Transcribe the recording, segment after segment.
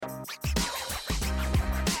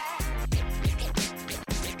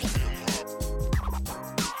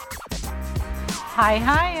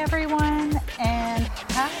Hi everyone, and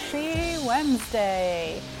happy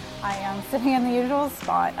Wednesday. I am sitting in the usual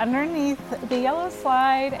spot underneath the yellow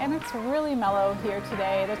slide, and it's really mellow here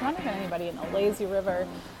today. There's not even anybody in the lazy river.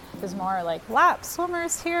 There's more like lap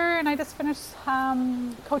swimmers here, and I just finished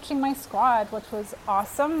coaching my squad, which was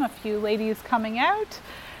awesome. A few ladies coming out,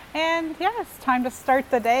 and yeah, it's time to start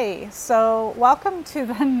the day. So welcome to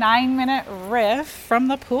the 9-minute riff from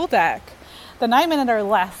the pool deck. The 9-minute or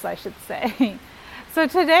less, I should say. So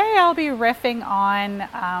today I'll be riffing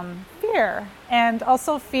on fear, and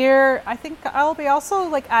also fear. I think I'll be also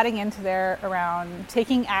like adding into there around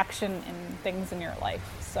taking action in things in your life.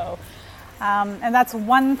 So, and that's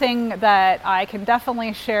one thing that I can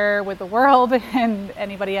definitely share with the world and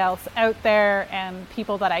anybody else out there, and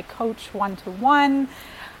people that I coach one-to-one,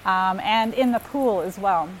 and in the pool as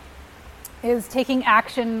well, is taking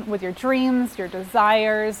action with your dreams, your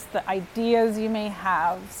desires, the ideas you may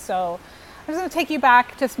have. So I'm just going to take you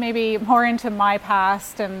back just maybe more into my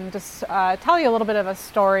past and just tell you a little bit of a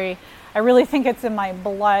story. I really think it's in my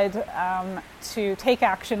blood to take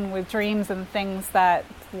action with dreams and things that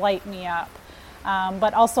light me up.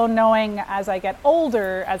 But also knowing as I get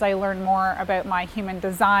older, as I learn more about my human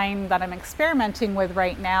design that I'm experimenting with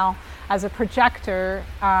right now as a projector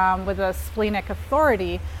with a splenic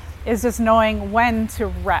authority, is just knowing when to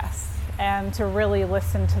rest and to really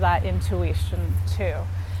listen to that intuition too.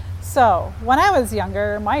 So when I was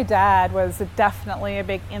younger, my dad was definitely a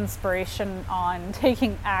big inspiration on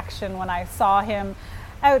taking action. When I saw him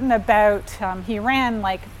out and about, he ran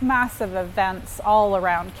like massive events all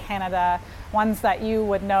around Canada, ones that you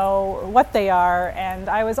would know what they are, and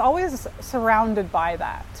I was always surrounded by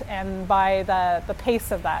that and by the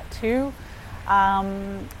pace of that too.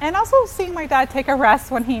 And also seeing my dad take a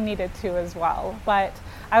rest when he needed to as well. But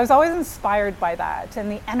I was always inspired by that and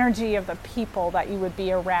the energy of the people that you would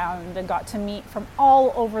be around and got to meet from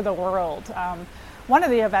all over the world. One of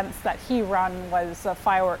the events that he ran was a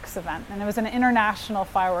fireworks event, and it was an international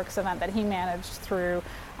fireworks event that he managed through,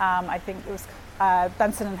 I think it was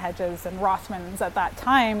Benson and Hedges and Rothmans at that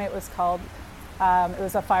time. It was called, it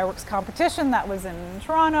was a fireworks competition that was in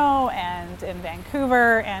Toronto and in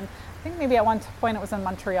Vancouver, and I think maybe at one point it was in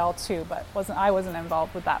Montreal too, but I wasn't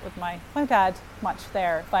involved with that with my dad much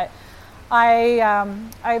there. But I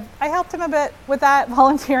helped him a bit with that,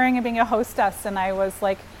 volunteering and being a hostess, and I was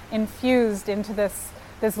like infused into this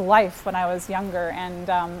life when I was younger, and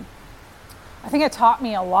I think it taught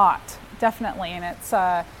me a lot, definitely, and it's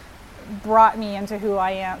brought me into who I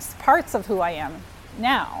am, parts of who I am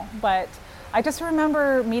now. But I just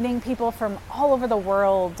remember meeting people from all over the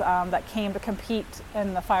world that came to compete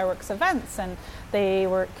in the fireworks events, and they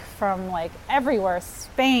were from like everywhere,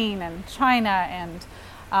 Spain and China and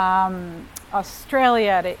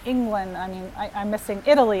Australia to England. I mean, I'm missing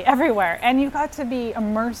Italy, everywhere. And you got to be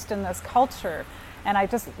immersed in this culture. And I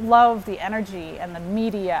just love the energy and the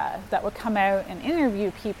media that would come out and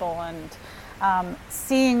interview people, and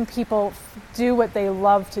seeing people do what they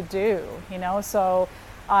love to do, you know. So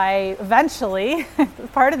I eventually,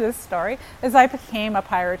 part of this story is I became a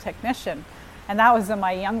pyrotechnician, and that was in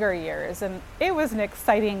my younger years, and it was an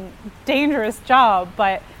exciting, dangerous job,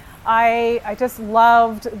 but I just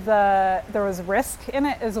loved there was risk in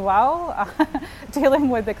it as well, dealing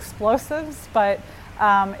with explosives, but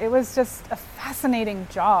it was just a fascinating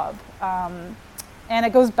job. And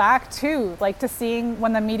it goes back to like to seeing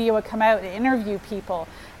when the media would come out and interview people,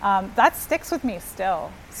 that sticks with me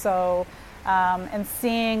still. So and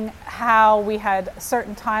seeing how we had a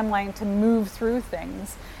certain timeline to move through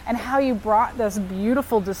things, and how you brought this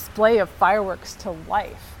beautiful display of fireworks to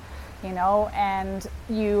life, you know, and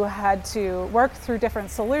you had to work through different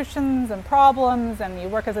solutions and problems, and you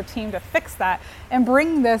work as a team to fix that and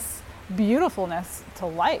bring this beautifulness to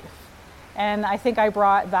life. And I think I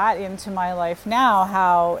brought that into my life now,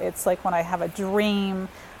 how it's like when I have a dream,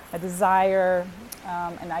 a desire,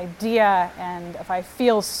 an idea, and if I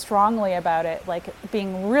feel strongly about it, like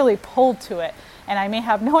being really pulled to it, and I may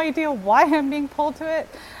have no idea why I'm being pulled to it,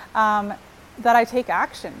 that I take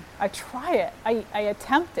action. I try it. I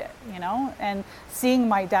attempt it, you know, and seeing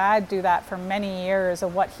my dad do that for many years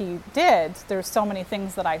of what he did, there's so many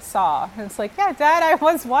things that I saw. And it's like, yeah, Dad, I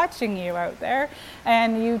was watching you out there,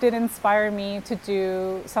 and you did inspire me to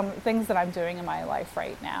do some things that I'm doing in my life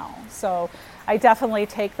right now. So I definitely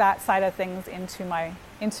take that side of things into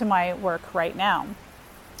my work right now.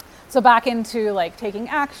 So back into like taking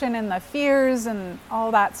action and the fears and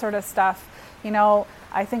all that sort of stuff.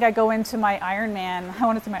 I think I go into my Ironman, I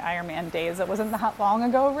went into my Ironman days. It wasn't that long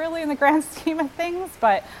ago really in the grand scheme of things,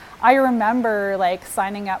 but I remember like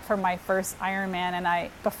signing up for my first Ironman,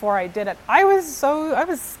 and before I did it, I was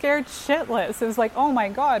scared shitless. It was like, oh my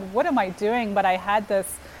God, what am I doing? But I had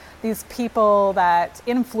these people that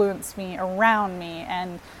influenced me around me,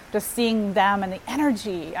 and just seeing them and the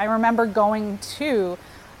energy. I remember going to,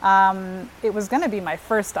 it was going to be my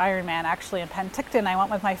first Ironman actually in Penticton. I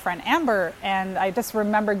went with my friend Amber, and I just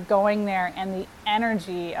remember going there and the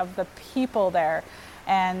energy of the people there.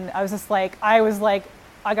 And I was like,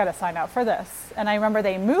 I got to sign up for this. And I remember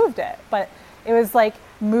they moved it, but it was like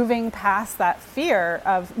moving past that fear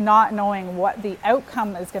of not knowing what the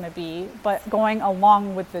outcome is going to be, but going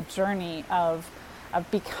along with the journey of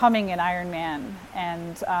becoming an Ironman.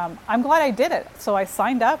 And I'm glad I did it. So I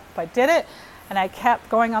signed up, I did it, and I kept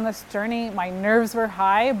going on this journey. My nerves were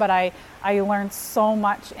high, but I learned so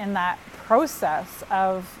much in that process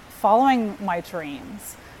of following my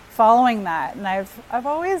dreams, following that. And I've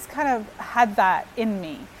always kind of had that in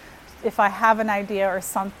me. If I have an idea or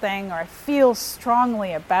something, or I feel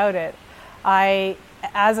strongly about it,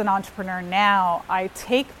 as an entrepreneur now, I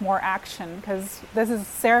take more action, because this is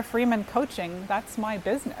Sarah Freeman coaching. That's my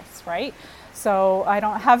business, right? So I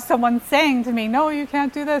don't have someone saying to me, no, you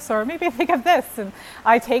can't do this, or maybe think of this. And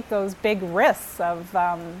I take those big risks of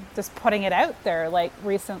just putting it out there. Like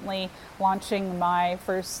recently launching my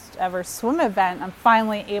first ever swim event, I'm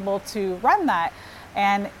finally able to run that.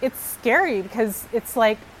 And it's scary, because it's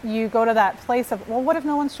like you go to that place of, well, what if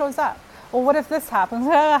no one shows up? Well, what if this happens?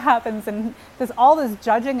 That happens. And there's all this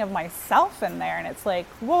judging of myself in there. And it's like,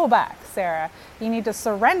 whoa back, Sarah. You need to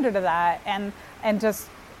surrender to that and just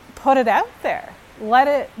put it out there. Let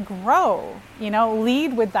it grow,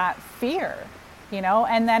 lead with that fear,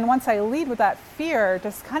 and then once I lead with that fear,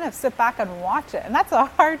 just kind of sit back and watch it. And that's a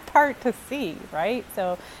hard part to see, right?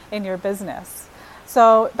 So in your business.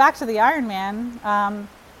 So back to the Ironman,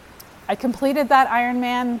 I completed that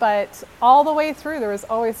Ironman, but all the way through there was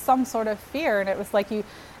always some sort of fear. And it was like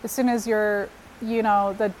as soon as you're,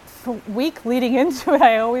 the week leading into it,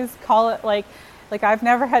 I always call it like I've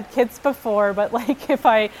never had kids before, but like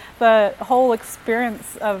the whole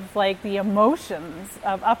experience of like the emotions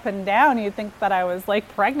of up and down, you'd think that I was like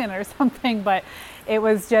pregnant or something, but it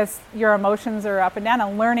was just your emotions are up and down,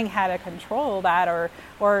 and learning how to control that,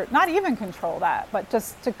 or not even control that, but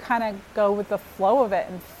just to kind of go with the flow of it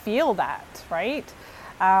and feel that, right?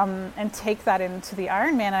 And take that into the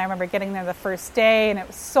Ironman. And I remember getting there the first day, and it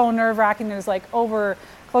was so nerve-wracking. There was like over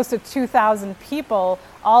close to 2,000 people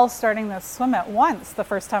all starting to swim at once the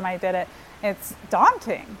first time I did it. It's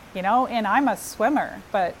daunting, and I'm a swimmer,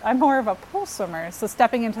 but I'm more of a pool swimmer. So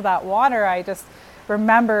stepping into that water, I just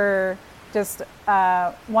remember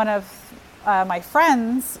one of my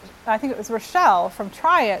friends, I think it was Rochelle from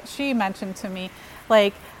Try It, she mentioned to me,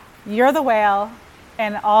 like, you're the whale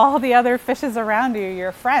and all the other fishes around you,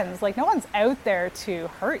 your friends. Like, no one's out there to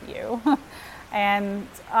hurt you. And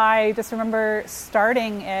I just remember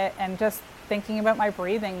starting it and just thinking about my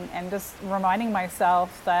breathing and just reminding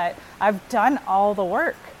myself that I've done all the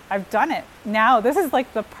work. I've done it. Now this is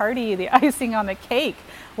like the party, the icing on the cake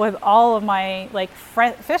with all of my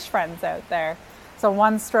fish friends out there. So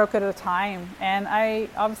one stroke at a time. And I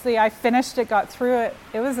finished it, got through it.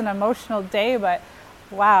 It was an emotional day, but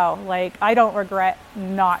wow, I don't regret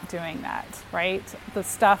not doing that, right?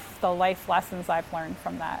 The life lessons I've learned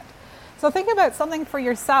from that. So think about something for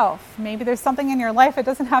yourself. Maybe there's something in your life. It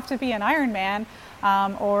doesn't have to be an Ironman,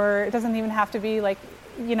 or it doesn't even have to be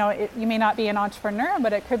you may not be an entrepreneur,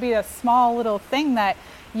 but it could be a small little thing that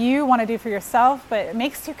you want to do for yourself, but it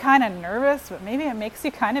makes you kind of nervous, but maybe it makes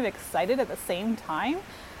you kind of excited at the same time.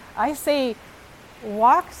 I say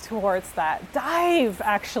walk towards that. Dive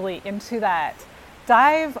actually into that.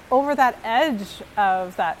 Dive over that edge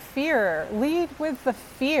of that fear. Lead with the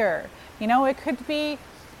fear. It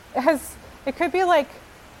could be like,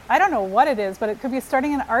 I don't know what it is, but it could be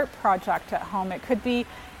starting an art project at home. It could be,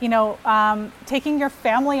 taking your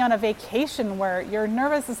family on a vacation where you're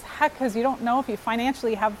nervous as heck because you don't know if you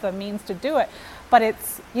financially have the means to do it. But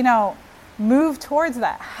it's, move towards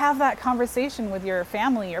that. Have that conversation with your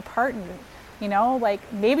family, your partner.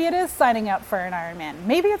 Maybe it is signing up for an Ironman.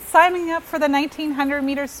 Maybe it's signing up for the 1,900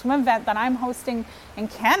 meter swim event that I'm hosting in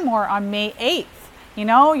Canmore on May 8th.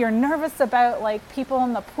 You're nervous about people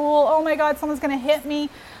in the pool. Oh my God, someone's going to hit me.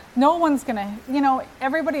 No one's going to,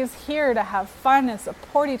 everybody's here to have fun and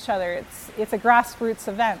support each other. It's a grassroots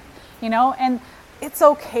event, and it's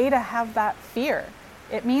okay to have that fear.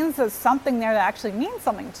 It means there's something there that actually means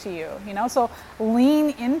something to you, so lean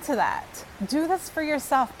into that. Do this for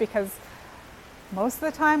yourself, because most of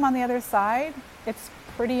the time on the other side, it's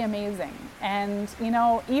pretty amazing. And,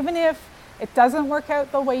 even if it doesn't work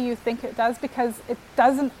out the way you think it does, because it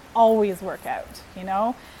doesn't always work out,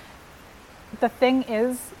 the thing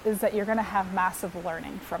is that you're going to have massive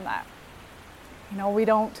learning from that.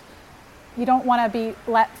 You don't want to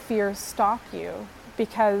let fear stop you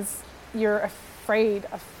because you're afraid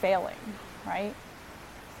of failing, right?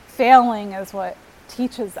 Failing is what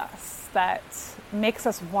teaches us, that makes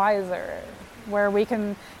us wiser, where we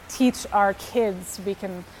can teach our kids, we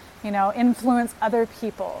can, influence other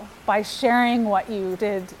people by sharing what you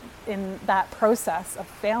did in that process of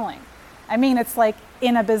failing. I mean, it's like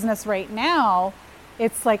in a business right now,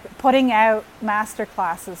 it's like putting out master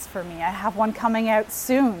classes for me. I have one coming out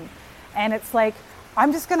soon, and it's like,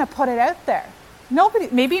 I'm just going to put it out there.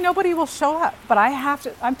 Maybe nobody will show up, but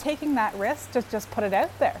I'm taking that risk to just put it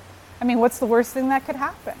out there. I mean, what's the worst thing that could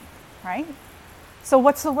happen, right? So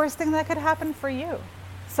what's the worst thing that could happen for you?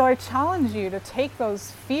 So I challenge you to take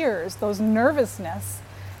those fears, those nervousness,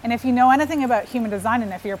 and if you know anything about human design,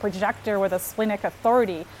 and if you're a projector with a splenic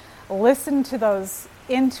authority, listen to those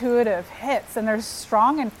intuitive hits, and they're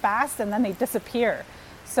strong and fast, and then they disappear.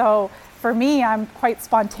 So for me, I'm quite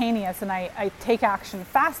spontaneous, and I take action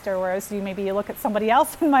faster, whereas you look at somebody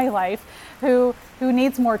else in my life who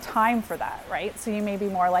needs more time for that, right? So you may be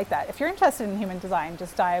more like that. If you're interested in human design,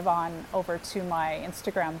 just dive on over to my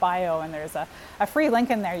Instagram bio, and there's a free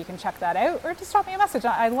link in there. You can check that out, or just drop me a message.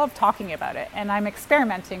 I love talking about it, and I'm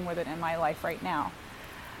experimenting with it in my life right now.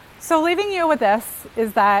 So leaving you with this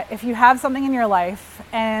is that if you have something in your life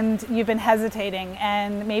and you've been hesitating,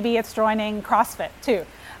 and maybe it's joining CrossFit too,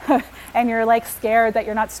 and you're like scared that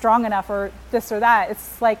you're not strong enough or this or that,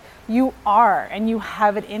 it's like you are, and you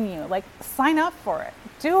have it in you. Like, sign up for it.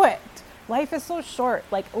 Do it. Life is so short.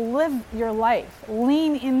 Like, live your life.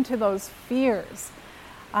 Lean into those fears.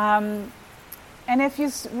 And if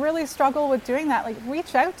you really struggle with doing that, like,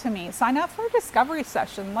 reach out to me. Sign up for a discovery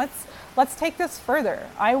session. Let's take this further.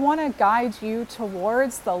 I want to guide you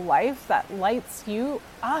towards the life that lights you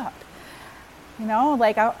up.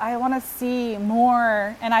 I want to see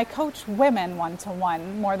more, and I coach women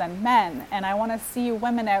one-to-one more than men, and I want to see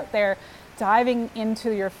women out there diving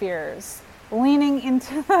into your fears, leaning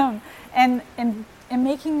into them, and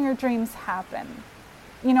making your dreams happen.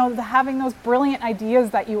 Having those brilliant ideas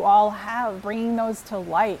that you all have, bringing those to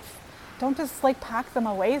life. Don't just pack them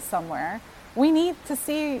away somewhere. We need to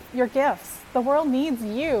see your gifts. The world needs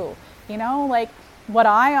you, what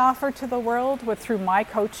I offer to the world through my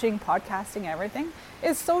coaching, podcasting, everything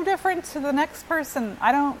is so different to the next person.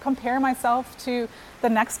 I don't compare myself to the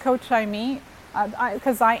next coach I meet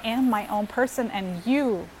because I am my own person, and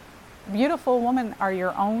you, beautiful woman, are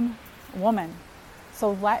your own woman.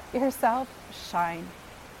 So let yourself shine.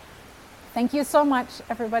 Thank you so much,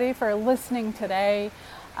 everybody, for listening today.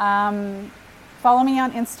 Follow me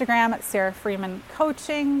on Instagram at Sarah Freeman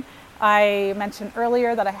Coaching. I mentioned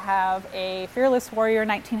earlier that I have a Fearless Warrior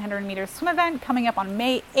 1900 meter swim event coming up on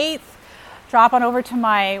May 8th. Drop on over to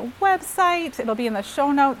my website. It'll be in the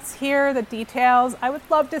show notes here, the details. I would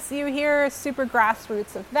love to see you here. A super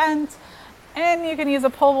grassroots event. And you can use a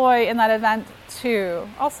pull boy in that event too.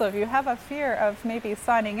 Also, if you have a fear of maybe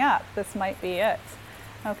signing up, this might be it.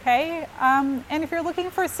 Okay? And if you're looking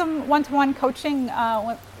for some one-to-one coaching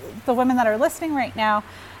with the women that are listening right now,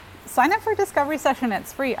 sign up for a discovery session.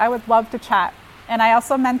 It's free. I would love to chat. And I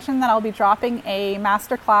also mentioned that I'll be dropping a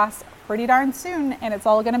masterclass pretty darn soon, and it's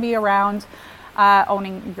all going to be around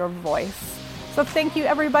owning your voice. So thank you,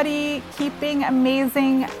 everybody. Keep being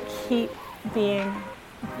amazing. Keep being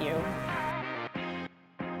you.